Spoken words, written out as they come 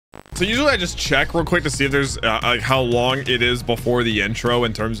So usually I just check real quick to see if there's like how long it is before the intro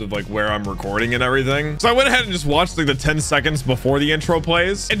in terms of like where I'm recording and everything. So I went ahead and just watched like the 10 seconds before the intro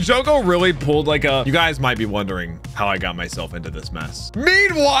plays. And Joko really pulled like a, you guys might be wondering how I got myself into this mess.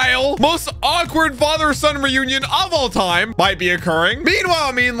 Meanwhile, most awkward father-son reunion of all time might be occurring.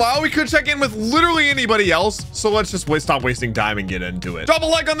 Meanwhile, we could check in with literally anybody else. So let's just stop wasting time and get into it. Drop a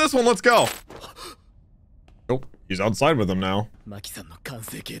like on this one. Let's go. Oh, he's outside with him now.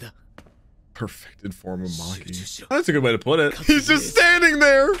 Perfected form of Maki. That's a good way to put it. He's just standing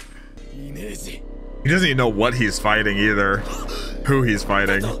there. He doesn't even know what he's fighting either. Who he's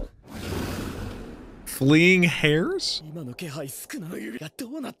fighting. Fleeing hairs?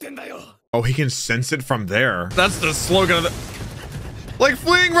 Oh, he can sense it from there. That's the slogan of the... Like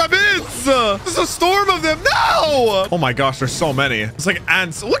fleeing rabbits! There's a storm of them! No! Oh my gosh, there's so many. It's like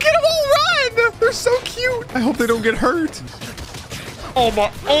ants. Look at them all run! They're so cute. I hope they don't get hurt.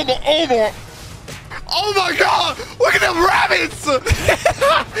 Oh my god! Look at them rabbits!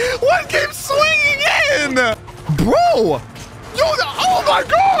 One came swinging in! Bro! Yo, oh my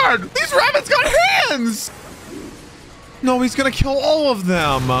god! These rabbits got hands! No, he's gonna kill all of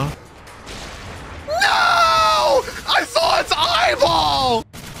them. No! I saw its eyeball!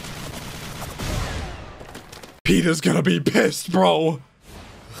 Peter's gonna be pissed, bro.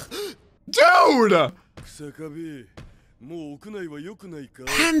 Dude!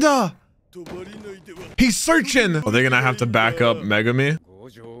 Panda! He's searching! Are they gonna have to back up Megami?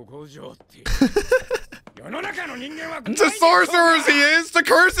 To sorcerers he is! To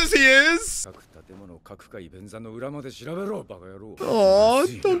curses he is! Oh,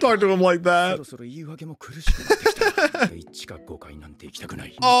 don't talk to him like that.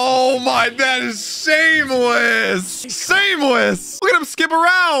 Oh my, that is shameless! Shameless! Look at him skip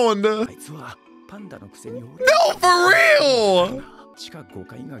around! No, for real!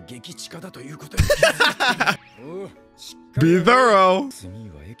 Be thorough.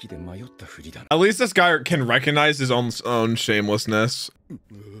 At least this guy can recognize his own shamelessness.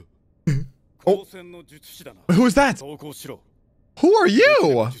 Oh, who is that? Who are you?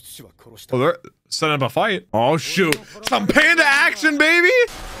 Oh, they're setting up a fight. Oh shoot, some panda action, baby.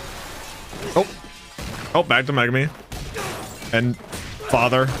 Oh, back to Megami and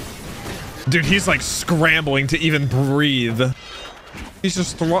father. Dude, he's like scrambling to even breathe. He's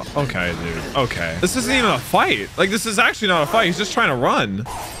just okay, dude. Okay, this isn't even a fight. Like, this is actually not a fight. He's just trying to run.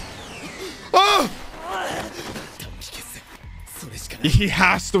 Oh! He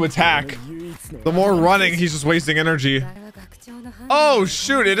has to attack. The more running, he's just wasting energy. Oh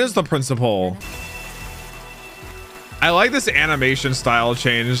shoot, it is the principal. I like this animation style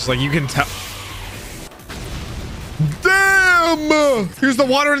change. Like, you can tell. Damn! Here's the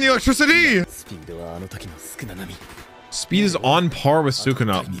water and the electricity. Speed is on par with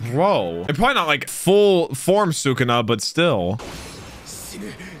Sukuna. Bro. And probably not like full form Sukuna, but still.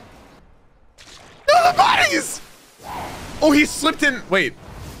 No, the bodies! Oh, he slipped in. Wait.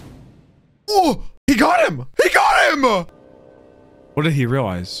 Oh, he got him. He got him. What did he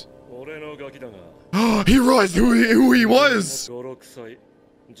realize? He realized who he was.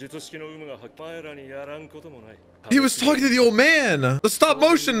 He was talking to the old man, the stop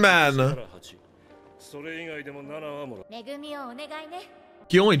motion man.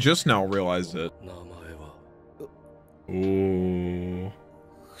 He only just now realized it. Ooh.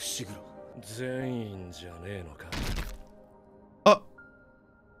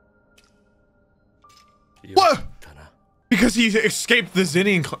 What? Because he escaped the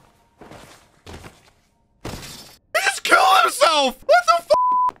Zinnian clan. He just killed himself! What the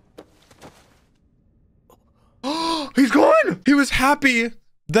f? He's gone! He was happy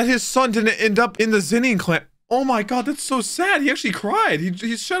that his son didn't end up in the Zinnian clan. Oh my god, that's so sad. He actually cried.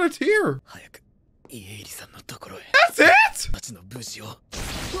 He shed a tear. That's it?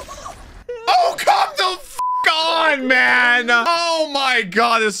 Oh, come the f on, man. Oh my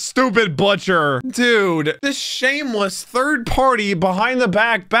god, this stupid butcher. Dude, this shameless third party behind the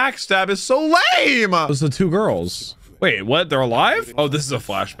back backstab is so lame. Those are the two girls. Wait, what? They're alive? Oh, this is a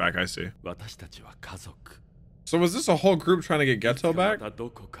flashback. I see. So was this a whole group trying to get Geto back?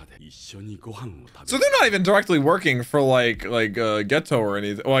 So they're not even directly working for like Geto or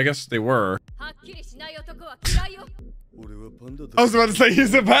anything. Well, I guess they were. I was about to say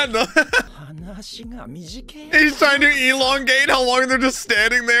he's a panda. He's trying to elongate how long they're just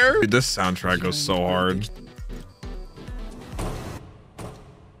standing there. Dude, this soundtrack goes so hard.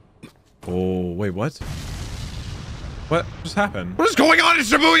 Oh, wait, what? What just happened? What is going on in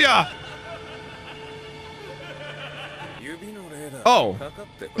Shibuya? Oh.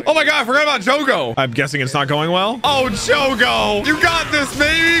 Oh my god, I forgot about Jogo. I'm guessing it's not going well. Oh, Jogo. You got this,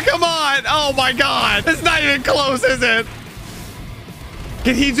 baby. Come on. Oh my God. It's not even close, is it?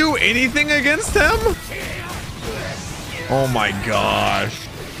 Can he do anything against him? Oh my gosh.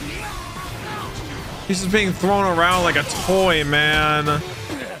 He's just being thrown around like a toy, man.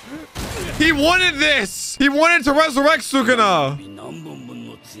 He wanted this. He wanted to resurrect Sukuna.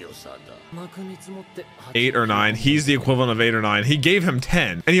 8 or 9. He's the equivalent of 8 or 9. He gave him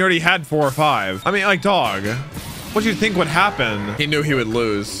 10 and he already had 4 or 5. I mean, like, dog, what do you think would happen? He knew he would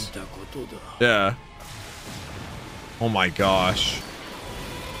lose. Yeah. Oh my gosh.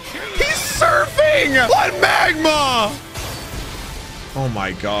 He's surfing on magma. Oh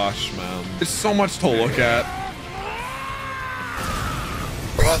my gosh, man. It's so much to look at.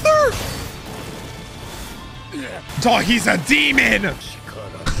 Brother! Dog, he's a demon!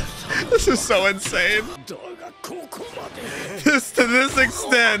 This is so insane. To this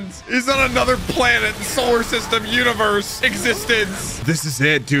extent, he's on another planet, solar system, universe, existence. This is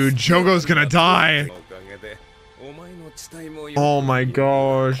it, dude. Jogo's gonna die. Oh my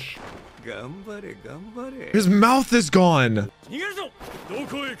gosh. His mouth is gone.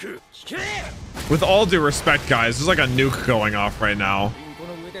 With all due respect, guys, there's like a nuke going off right now.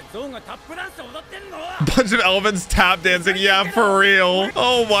 Bunch of elephants tap dancing. Yeah, for real.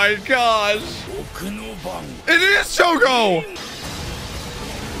 Oh my gosh. It is Jogo.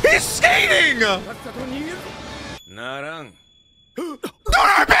 He's skating.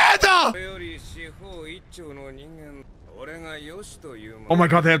 Lunar Panda! Oh my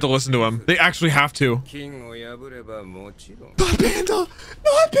God, they have to listen to him. They actually have to. Not Panda!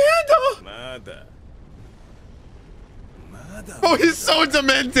 Not Panda! Oh, he's so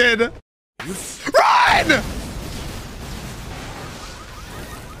demented! Run!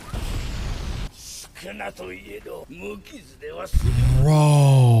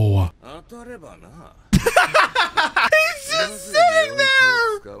 Bro. He's just sitting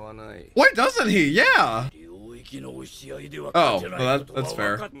there! Why doesn't he? Yeah. Oh, well, that's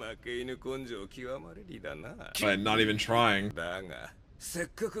fair. But not even trying.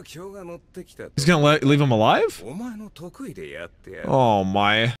 He's gonna leave him alive? Oh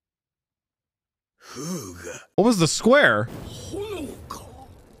my. What was the square?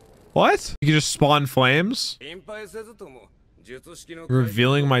 What? You can just spawn flames?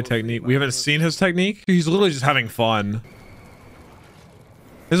 Revealing my technique. We haven't seen his technique? He's literally just having fun.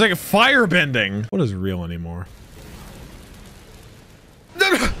 It's like a fire bending. What is real anymore?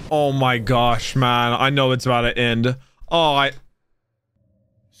 Oh my gosh, man. I know it's about to end. Oh, is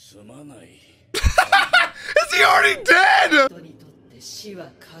he already dead?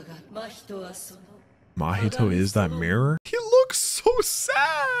 Mahito is that mirror? He looks so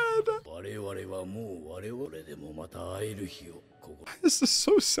sad. This is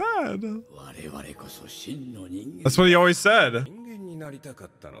so sad. That's what he always said.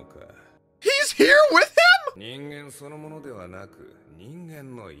 He's here with him?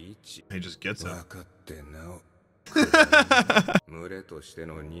 He just gets it.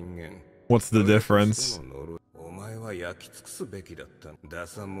 What's the difference?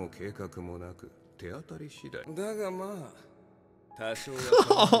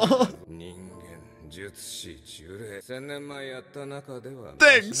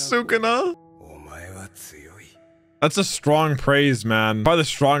 Thanks, Sukuna. That's a strong praise, man. Probably the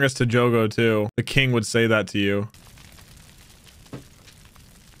strongest to Jogo, too. The king would say that to you.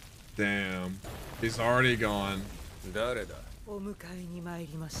 Damn. He's already gone.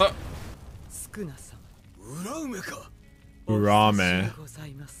 Urame.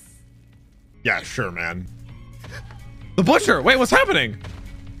 Yeah, sure, man. The butcher! Wait, what's happening?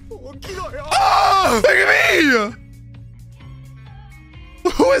 Oh! Look at me!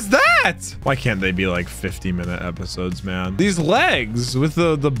 Who is that? Why can't they be like 50-minute episodes, man? These legs with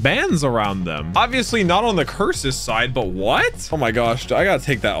the bands around them. Obviously not on the curses side, but what? Oh my gosh, I gotta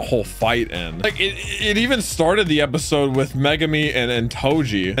take that whole fight in. Like, it even started the episode with Megami and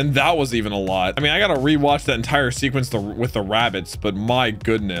Toji, and that was even a lot. I mean, I gotta rewatch that entire sequence with the rabbits, but my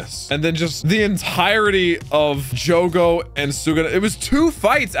goodness. And then just the entirety of Jogo and Sukuna. It was 2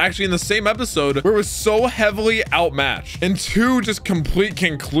 fights actually in the same episode where it was so heavily outmatched, and 2 just complete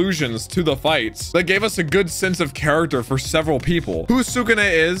conclusions to the fights that gave us a good sense of character for several people. Who Sukuna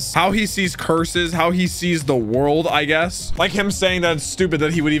is, how he sees curses, how he sees the world, I guess. Like him saying that it's stupid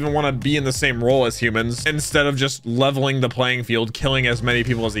that he would even want to be in the same role as humans instead of just leveling the playing field, killing as many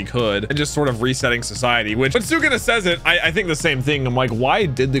people as he could, and just sort of resetting society. Which, when Sukuna says it, I think the same thing. I'm like, why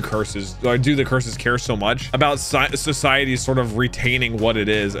did the curses, or do the curses care so much about society sort of retaining what it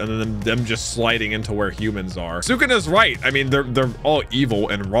is and then them just sliding into where humans are? Sukuna's right. I mean, they're all evil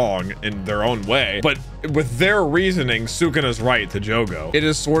and wrong in their own way, but with their reasoning, Sukuna's right to Jogo. It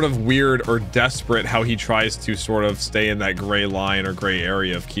is sort of weird or desperate how he tries to sort of stay in that gray line or gray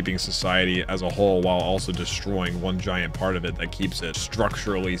area of keeping society as a whole while also destroying one giant part of it that keeps it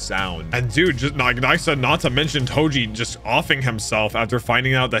structurally sound. And dude, just like I said, not to mention Toji just offing himself after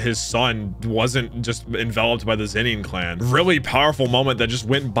finding out that his son wasn't just enveloped by the Zenin clan. Really powerful moment that just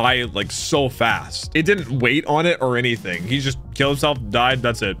went by like so fast. It didn't wait on it or anything. He just killed himself, died,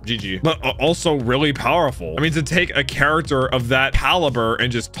 that's it, GG. But also really powerful. I mean, to take a character of that caliber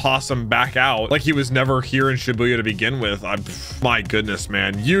and just toss him back out like he was never here in Shibuya to begin with, my goodness,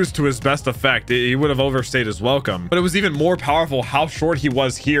 man. Used to his best effect, he would have overstayed his welcome. But it was even more powerful how short he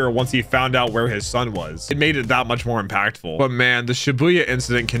was here once he found out where his son was. It made it that much more impactful. But man, the Shibuya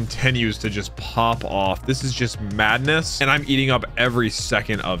incident continues to just pop off. This is just madness, and I'm eating up every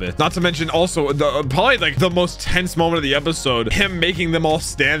second of it. Not to mention also probably like the most tense moment of the episode, him making them all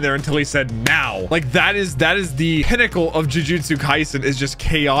stand there until he said now. Like that is the pinnacle of Jujutsu Kaisen, is just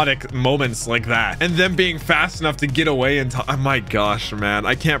chaotic moments like that, and them being fast enough to get away and oh my gosh, man,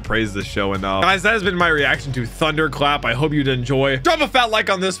 I can't praise this show enough. Guys, that has been my reaction to Thunderclap. I hope you'd enjoy. Drop a fat like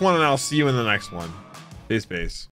on this one, and I'll see you in the next one. Peace.